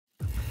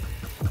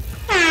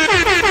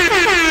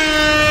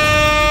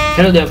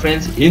Hello there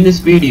friends, in this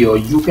video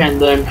you can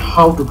learn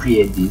how to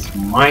create this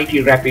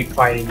mighty rapid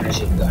firing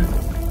machine gun.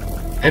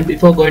 And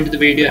before going to the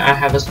video, I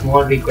have a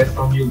small request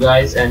from you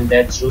guys, and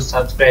that's to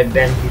subscribe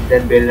and hit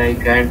that bell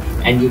icon,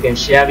 and you can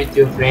share with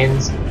your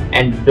friends,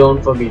 and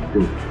don't forget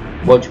to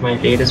watch my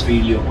latest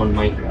video on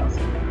Minecraft.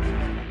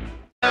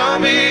 Tell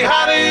me,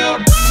 how do you...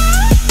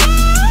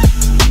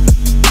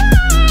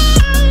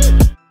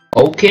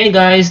 Okay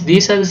guys,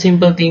 these are the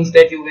simple things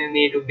that you will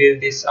need to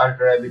build this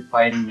ultra rapid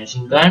firing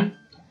machine gun.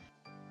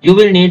 You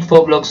will need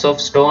 4 blocks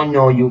of stone,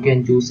 or you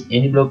can choose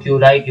any block you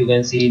like. You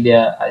can see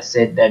there I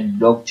said that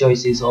block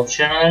choice is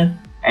optional,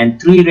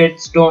 and 3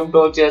 redstone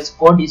torches,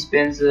 4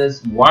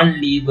 dispensers, 1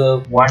 lever,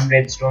 1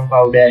 redstone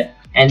powder,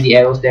 and the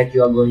arrows that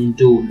you are going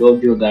to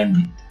load your gun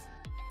with.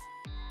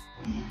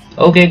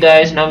 Okay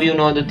guys, now you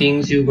know the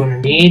things you're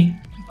gonna need.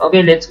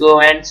 Okay, let's go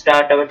and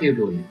start our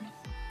tutorial.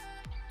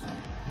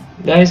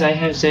 Guys, I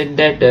have said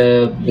that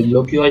the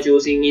block you are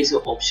choosing is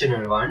an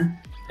optional one.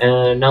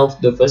 Now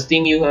the first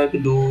thing you have to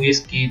do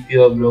is keep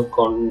your block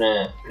on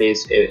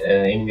place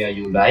anywhere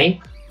you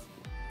like.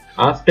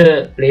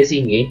 After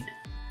placing it,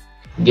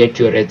 get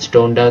your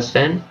redstone dust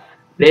and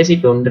place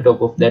it on the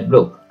top of that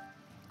block.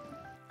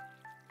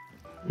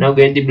 Now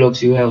get the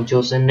blocks you have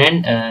chosen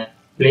and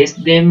place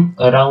them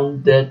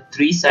around the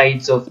 3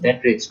 sides of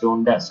that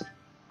redstone dust.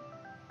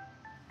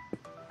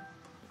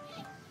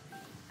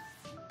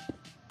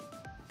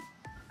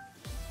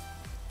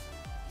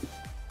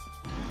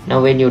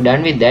 Now when you're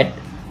done with that,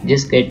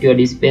 just get your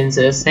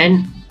dispensers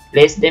and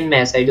place them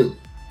as I do.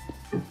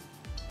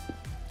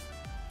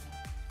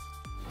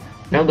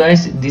 Now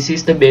guys, this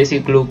is the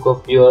basic look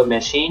of your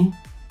machine.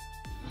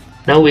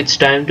 Now it's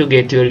time to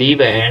get your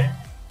lever and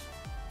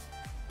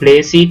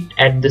place it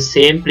at the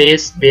same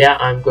place where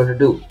I'm gonna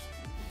do.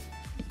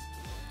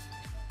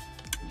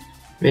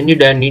 When you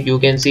done it, you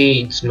can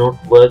see it's not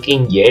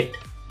working yet.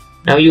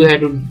 Now you have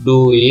to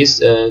do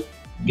is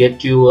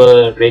get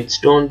your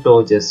redstone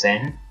torches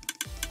and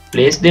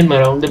place them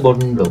around the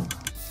bottom block.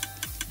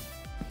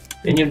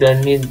 When you're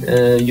done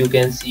with, you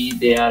can see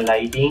they are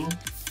lighting.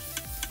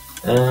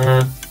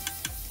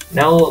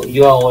 Now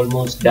you are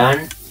almost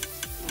done.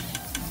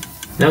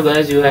 Now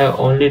guys, you have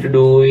only to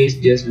do is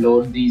just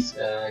load these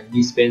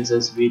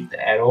dispensers with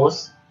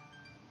arrows.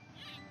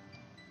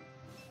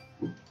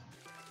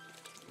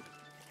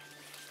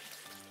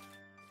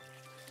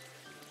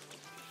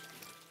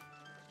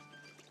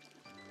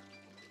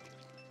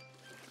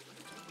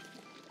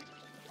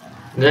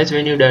 Guys,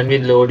 when you're done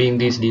with loading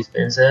these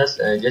dispensers,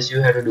 just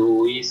you have to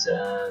do is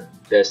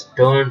just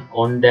turn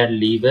on that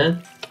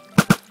lever.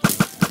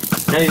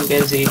 Now you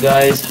can see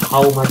guys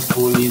how much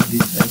cool is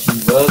this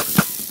machine works.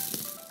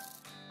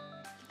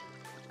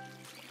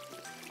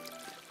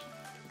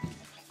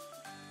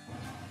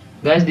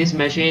 Guys, this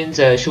machine's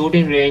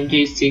shooting range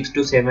is 6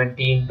 to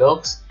 17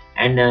 blocks,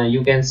 and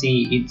you can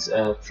see it's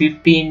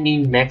 15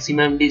 in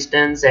maximum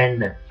distance,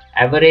 and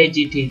average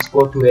it hits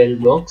for 12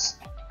 blocks.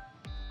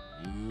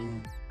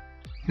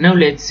 Now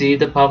let's see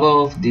the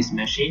power of this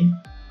machine.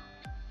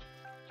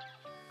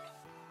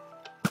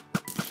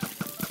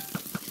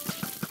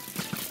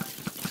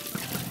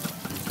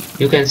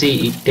 You can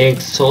see it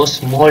takes so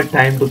small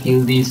time to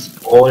kill these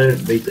all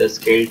with the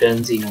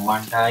skeletons in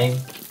one time.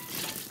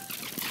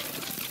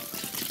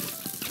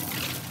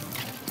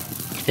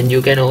 And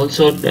you can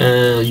also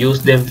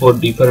use them for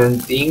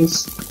different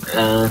things.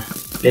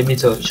 Let me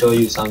show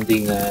you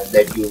something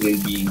that you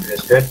will be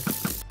interested.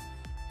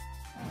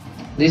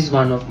 This is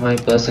one of my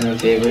personal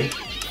favorite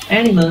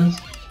animals.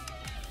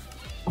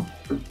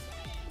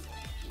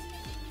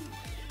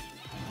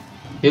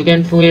 You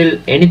can fill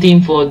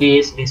anything for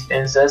these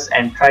dispensers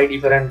and try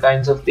different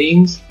kinds of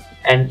things.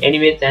 And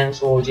anyway, thanks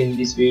for watching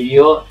this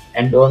video,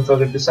 and don't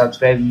forget to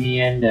subscribe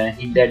me and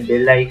hit that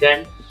bell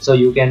icon so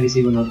you can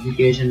receive a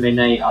notification when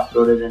I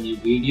uploaded a new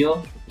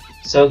video.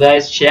 So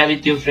guys, share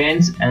with your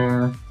friends,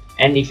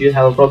 and if you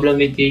have a problem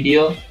with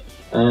video,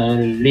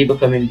 leave a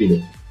comment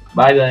below.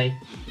 Bye bye.